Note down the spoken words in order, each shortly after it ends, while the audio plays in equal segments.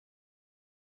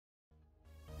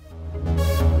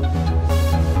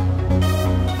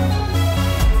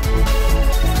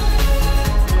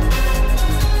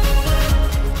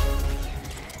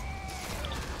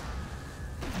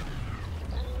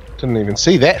Didn't even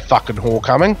see that fucking whore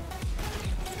coming.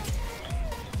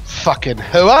 Fucking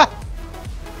hooah!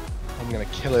 I'm gonna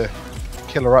kill her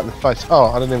right in the face. Oh,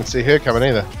 I didn't even see her coming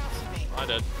either. I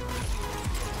did.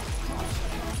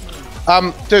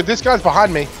 Dude, this guy's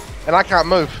behind me, and I can't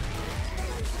move.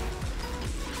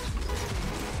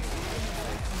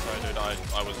 Sorry, dude,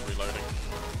 I was reloading.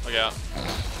 Look out.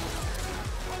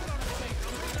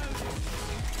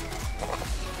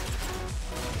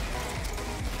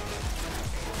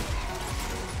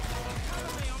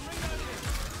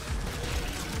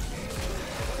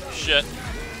 Shit.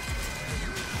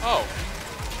 Oh,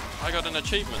 I got an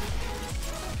achievement.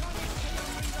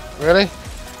 Really? Yeah,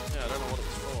 I don't know what it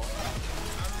was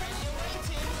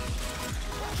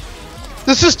for.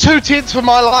 This is too tense for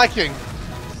my liking.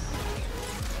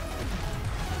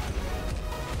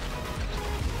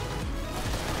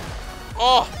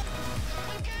 Oh!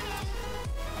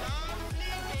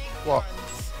 What? I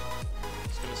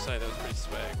was gonna say that was pretty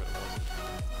swag, but it wasn't.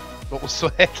 What was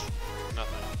swag?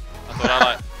 Nothing.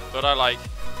 I thought I like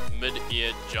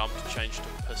mid-air jumped, changed to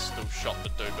pistol, shot the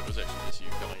dude, but it was actually just you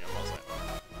killing him. I was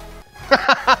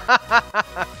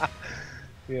like,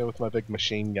 Yeah, with my big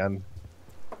machine gun.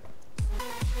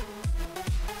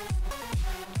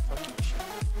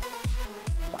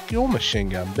 Fuck your machine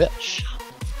gun, bitch.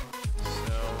 so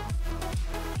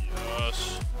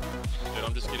yes, dude,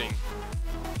 I'm just getting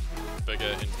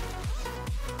bigger and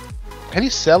Can you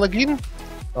sell again?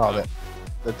 Oh,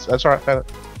 that's alright, found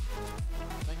it.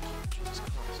 thank you, Jesus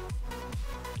Christ.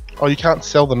 Oh, you can't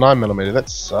sell the 9mm. That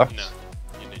sucks. No,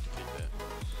 you need to keep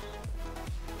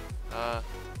that.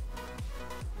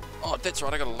 Oh, that's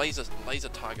right. I got a laser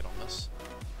target on this.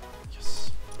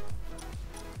 Yes.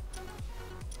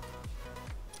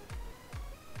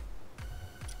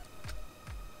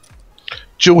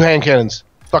 Dual hand cannons.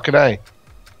 Fucking A.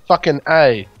 Fucking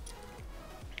A.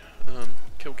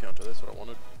 Kill counter. That's what I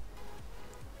wanted.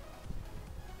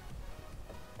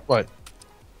 Wait.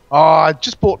 Oh, I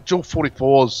just bought dual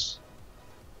 44s.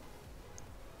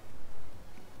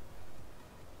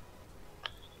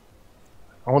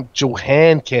 I want dual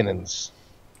hand cannons.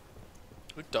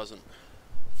 Who doesn't?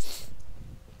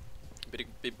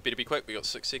 Better be quick. We got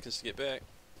 6 seconds to get back.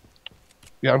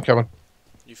 Yeah, I'm coming.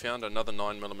 You found another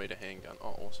 9mm handgun.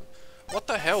 Oh, awesome. What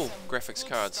the hell, graphics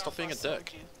card? Stop being a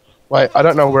dick. Wait, I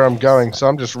don't know where I'm going, so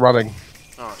I'm just running.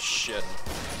 Oh shit.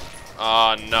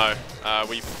 Ah no.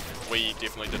 We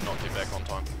definitely did not get back on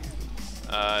time.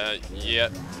 Yeah.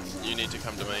 You need to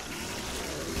come to me.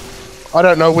 I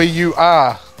don't know where you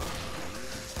are.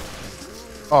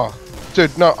 Oh,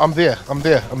 dude, no, I'm there. I'm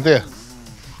there.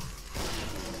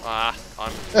 Ah,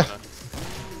 I'm gonna...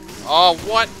 Oh,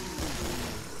 what?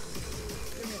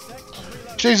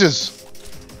 Jesus.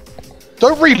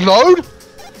 Don't reload?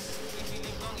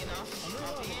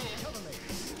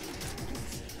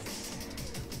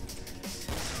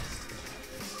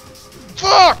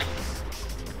 Fuck!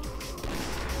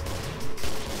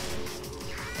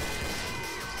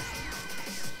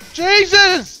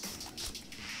 Jesus!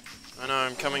 I know,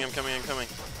 I'm coming.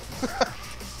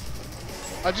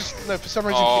 I just, no, for some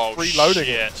reason Oh, keep reloading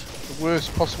shit. at the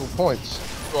worst possible points.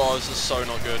 Oh, this is so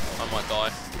not good. I might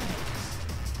die.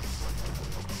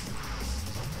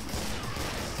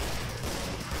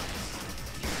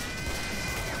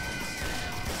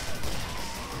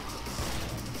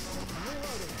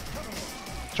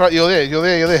 That's right, you're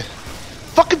there.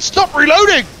 Fucking stop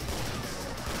reloading!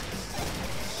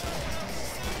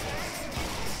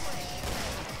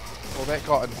 Well, that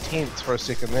got intense for a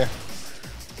second there.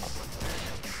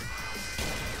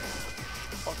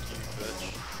 Fuck you,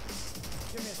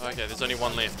 bitch. Okay, there's only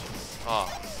one left.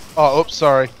 Ah. Oh, oops,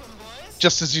 sorry.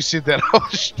 Just as you said that, I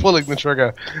was just pulling the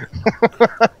trigger.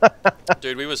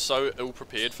 Dude, we were so ill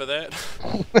prepared for that.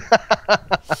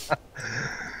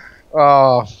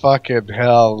 Oh, fucking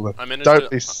hell. I managed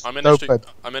Don't be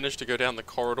I managed to go down the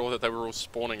corridor that they were all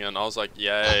spawning in. I was like,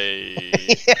 yay.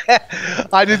 Yeah,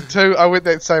 I did too. I went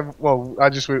that same. Well, I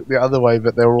just went the other way,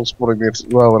 but they were all spawning there as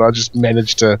well, and I just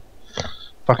managed to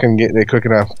fucking get there quick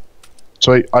enough.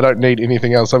 Sweet. I don't need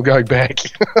anything else. I'm going back.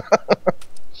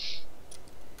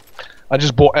 I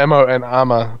just bought ammo and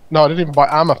armor. No, I didn't even buy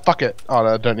armor. Fuck it. Oh,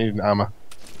 no, I don't need an armor.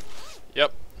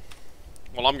 Yep.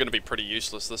 Well, I'm going to be pretty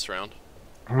useless this round.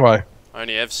 Why? I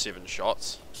only have 7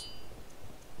 shots.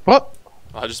 What?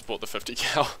 I just bought the 50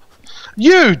 cal.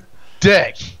 You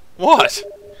dick! What?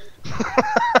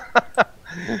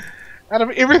 Out of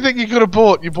everything you could have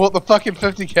bought, you bought the fucking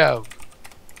 50 cal.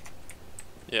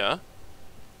 Yeah.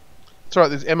 It's alright,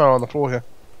 there's ammo on the floor here.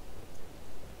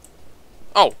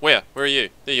 Oh, where? Where are you?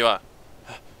 There you are.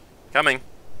 Coming.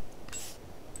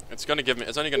 It's only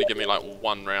gonna give me like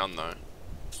 1 round though.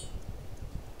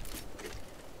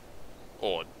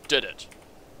 Or did it?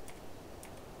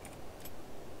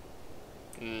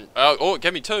 Oh, it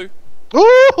gave me 2. Ooh!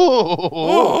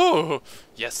 Oh,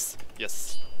 yes,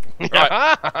 yes.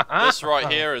 Right, this right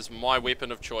here is my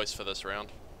weapon of choice for this round.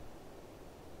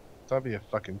 Don't be a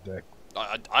fucking dick.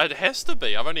 It has to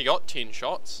be. I've only got 10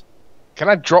 shots. Can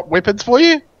I drop weapons for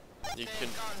you? You can.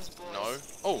 No.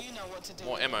 Oh,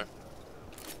 more ammo.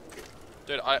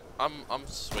 Dude, I'm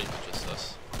sweet with just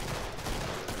this.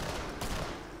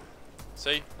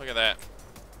 See? Look at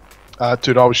that.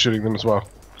 Dude, I was shooting them as well.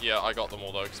 Yeah, I got them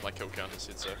all though, because my kill counter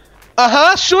said so.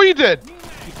 Uh-huh, sure you did!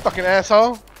 You fucking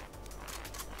asshole.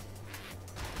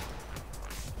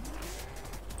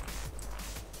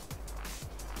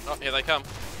 Oh, here they come.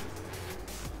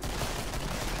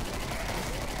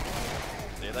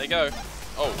 There they go.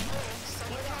 Oh.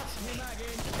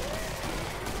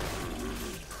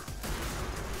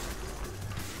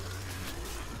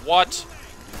 What?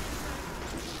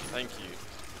 Thank you.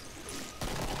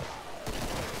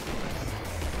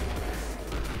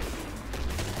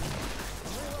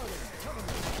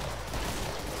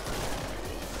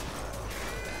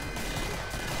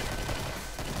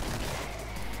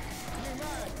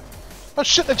 Oh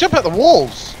shit, they jump out the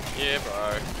walls! Yeah,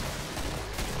 bro.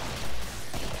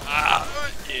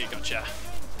 Ah, yeah, gotcha.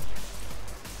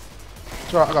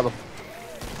 It's alright, I got them.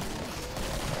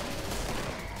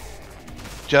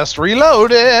 Just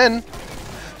reloading!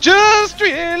 Just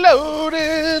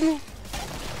reloading!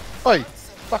 Oi,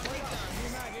 fuck.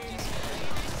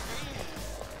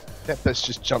 That bitch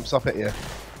just jumps up at you.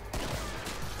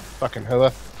 Fucking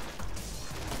hooer.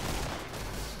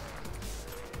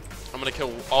 I'm gonna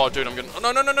kill. Oh, dude, I'm gonna. Oh,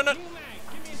 no, no, no, no, no!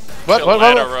 What? Kill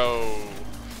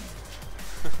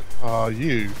Oh,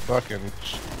 you fucking.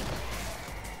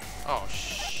 Oh,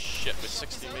 shit, we're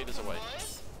 60 meters away.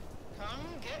 Come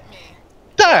get me.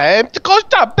 Time to go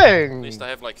At shopping! least I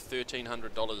have like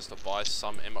 $1,300 to buy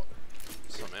some ammo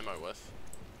with.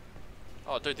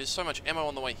 Oh, dude, there's so much ammo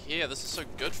on the way here. This is so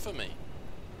good for me.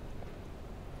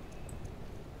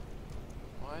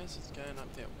 Why is it going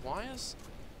up there? Why is...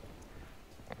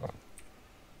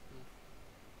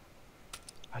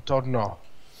 I don't know.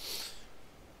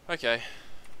 Okay.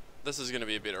 This is going to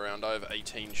be a better round. I have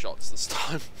 18 shots this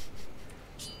time.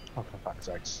 Oh, for fuck's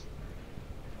sakes.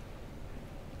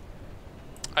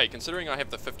 Hey, considering I have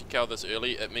the 50 cal this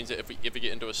early, it means that if we ever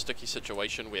get into a sticky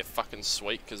situation, we're fucking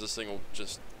sweet, because this thing will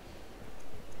just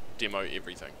demo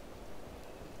everything.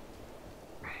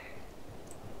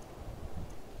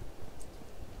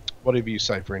 Whatever you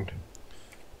say, friend.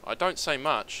 I don't say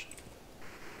much.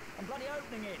 I'm bloody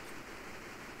opening it.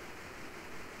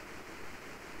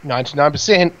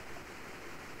 99%.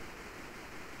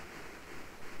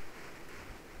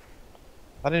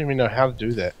 I didn't even know how to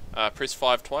do that. Press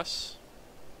 5 twice.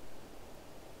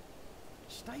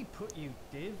 Stay put, you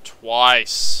div.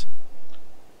 Twice!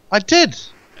 I did!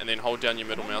 And then hold down your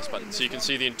middle mouse button. So you can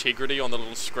see the integrity on the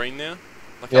little screen there.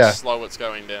 Like Yeah. how slow it's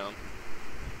going down.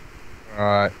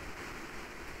 Alright.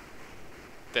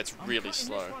 That's I'm really cutting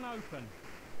slow. This one open.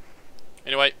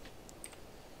 Anyway.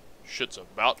 Shit's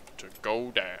about to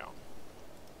go down.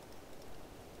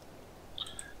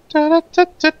 Da da da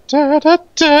da da da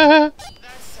da.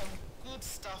 That's some good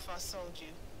stuff I sold you.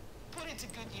 Put it to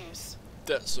good use.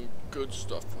 That's some good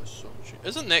stuff I sold you.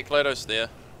 Isn't that GLaDOS there?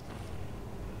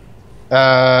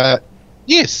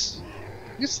 Yes.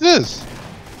 Yes, it is.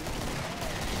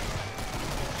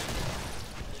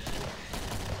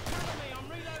 Cover me, I'm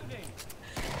reloading.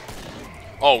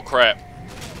 Oh crap.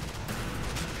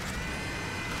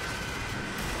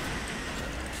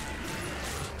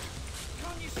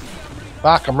 Can't you see I'm reloading?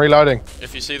 Fuck, I'm reloading.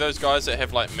 If you see those guys that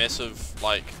have like massive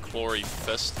like clawy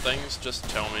fist things, just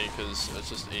tell me because it's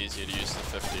just easier to use the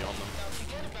 50 on them. Don't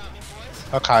forget about me,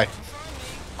 boys. Okay.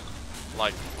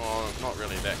 Like, oh, not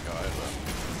really that guy, but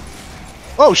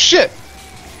Oh shit!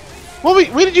 Well,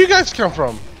 where did you guys come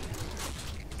from?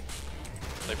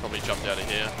 they probably jumped out of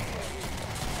here.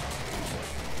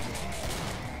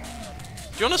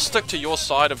 Do you want to stick to your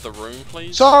side of the room,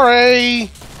 please? Sorry!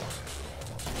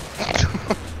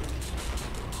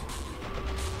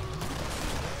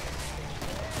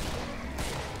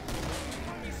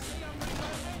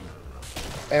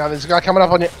 Hang on, there's a guy coming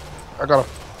up on you. I got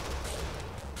him.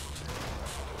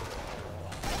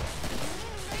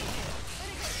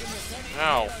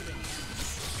 Ow.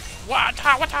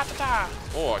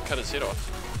 Oh, I cut his head off.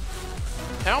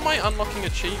 How am I unlocking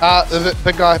achievements?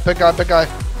 Big guy, big guy, big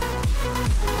guy.